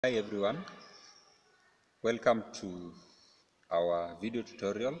Hi everyone, welcome to our video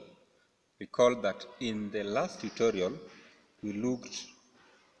tutorial. Recall that in the last tutorial we looked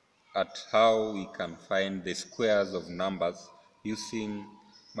at how we can find the squares of numbers using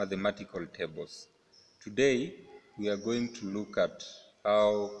mathematical tables. Today we are going to look at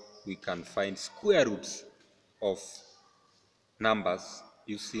how we can find square roots of numbers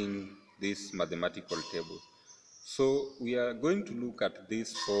using this mathematical table. So we are going to look at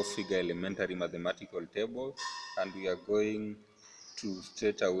this 4-figure elementary mathematical table, and we are going to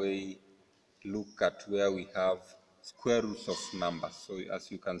straight away look at where we have square roots of numbers. So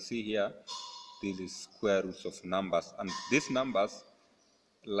as you can see here, this is square roots of numbers, and these numbers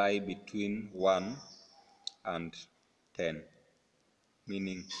lie between 1 and 10,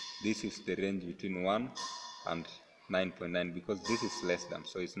 meaning this is the range between 1 and 9.9 because this is less than,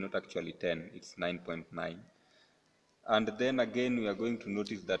 so it's not actually 10, it's 9.9. And then again we are going to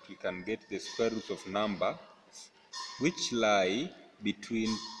notice that we can get the square roots of number which lie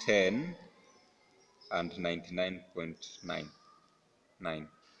between 10 and 99.99.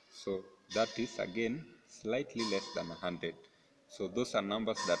 So that is again slightly less than 100. So those are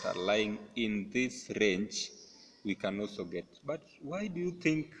numbers that are lying in this range we can also get. But why do you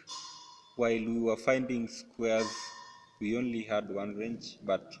think while we were finding squares we only had one range,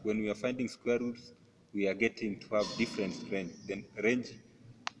 but when we are finding square roots we are getting to have different range, the range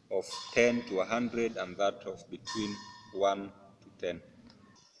of 10 to 100 and that of between 1 to 10.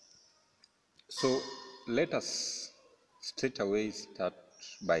 So let us straight away start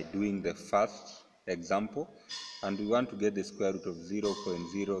by doing the first example, and we want to get the square root of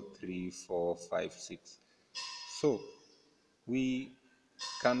 0.03456. So we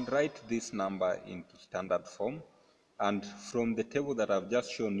can write this number into standard form, and from the table that I've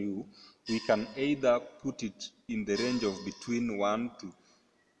just shown you we can either put it in the range of between 1 to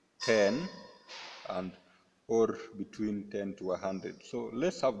 10 and or between 10 to 100. So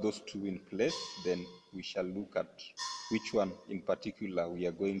let's have those two in place, then we shall look at which one in particular we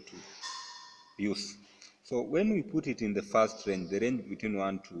are going to use. So when we put it in the first range, the range between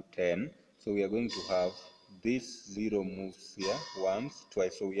 1 to 10, so we are going to have this 0 moves here once,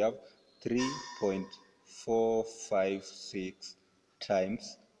 twice, so we have 3.456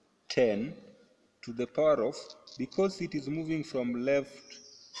 times 10 to the power of, because it is moving from left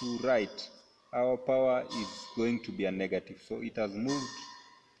to right, our power is going to be a negative, so it has moved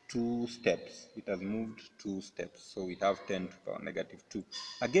 2 steps. It has moved 2 steps. So we have 10 to the power negative 2.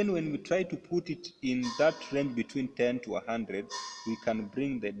 Again, when we try to put it in that range between 10 to 100, we can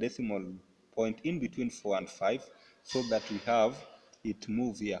bring the decimal point in between 4 and 5 so that we have it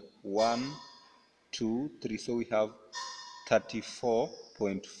move here 1, 2, 3. So we have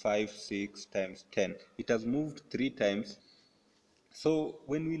 34.56 times 10. It has moved 3 times. So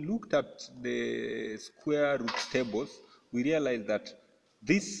when we looked at the square root tables, we realized that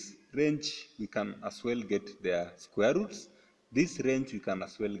this range we can as well get their square roots. This range we can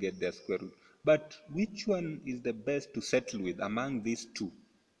as well get their square root. But which one is the best to settle with among these two?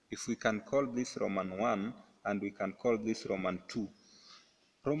 If we can call this Roman 1 and we can call this Roman 2.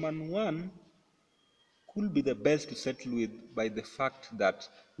 Roman 1 could be the best to settle with by the fact that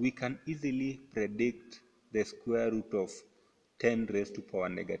we can easily predict the square root of 10 raised to power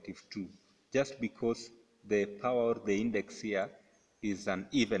negative 2, just because the power, the index here, is an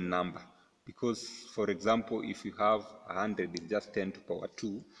even number. Because, for example, if you have 100 is just 10 to power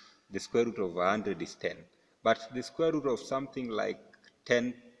 2, the square root of 100 is 10. But the square root of something like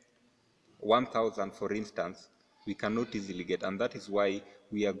 10 1,000, for instance, we cannot easily get, and that is why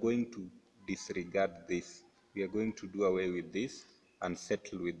we are going to disregard this. We are going to do away with this and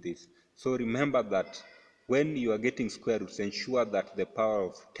settle with this. So remember that when you are getting square roots, ensure that the power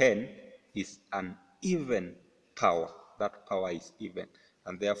of 10 is an even power. That power is even,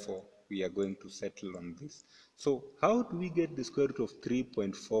 and therefore we are going to settle on this. So how do we get the square root of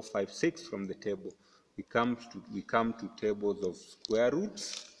 3.456 from the table? We come to tables of square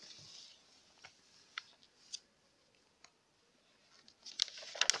roots.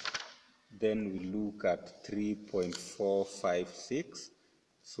 Then we look at 3.456.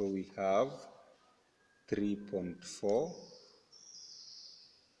 So we have 3.4,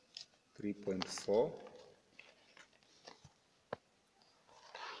 3.4.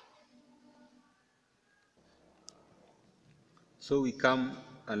 So we come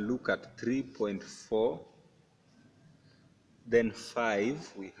and look at 3.4. Then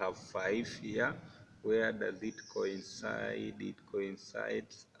 5, we have 5 here. Where does it coincide? It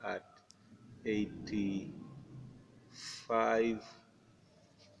coincides at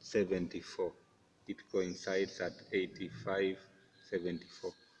 85.74. It coincides at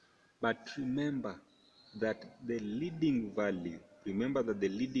 85.74. But remember that the leading value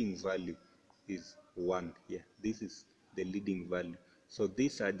is 1 here. This is the leading value. So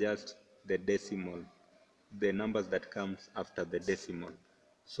these are just the decimal, the numbers that comes after the decimal.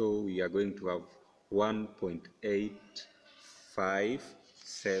 So we are going to have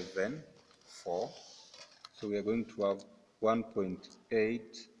 1.8574. So we are going to have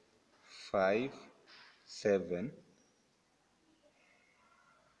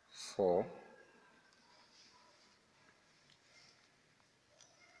 1.8574.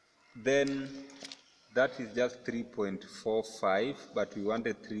 Then that is just 3.45, but we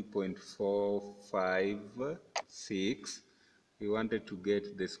wanted 3.456. We wanted to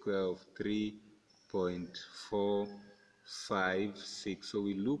get the square of 3.456. So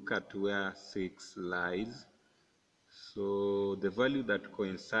we look at where 6 lies. So the value that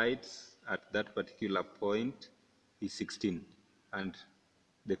coincides at that particular point is 16. And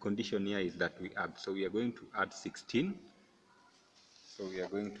the condition here is that we add. So we are going to add 16. So we are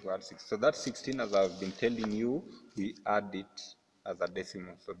going to add 6. So that 16, as I've been telling you, we add it as a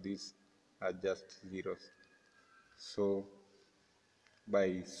decimal. So these are just zeros. So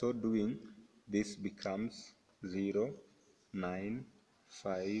by so doing, this becomes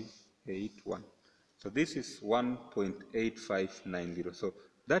 0.9581. So this is 1.8590. So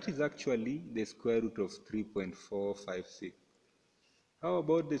that is actually the square root of 3.456. How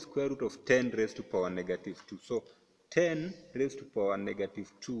about the square root of 10 raised to power negative 2? So 10 raised to power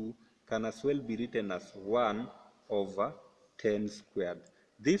negative 2 can as well be written as 1 over 10 squared.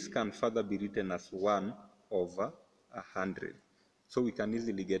 This can further be written as 1 over 100. So we can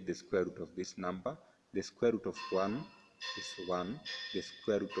easily get the square root of this number. The square root of 1 is 1. The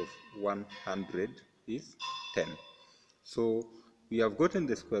square root of 100 is 10. So we have gotten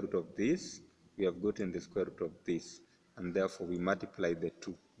the square root of this, we have gotten the square root of this, and therefore we multiply the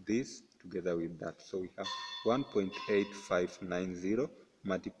two, this together with that. So we have 1.8590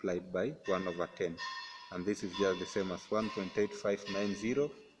 multiplied by 1 over 10. And this is just the same as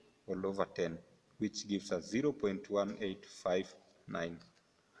 1.8590 all over 10, which gives us 0.1859.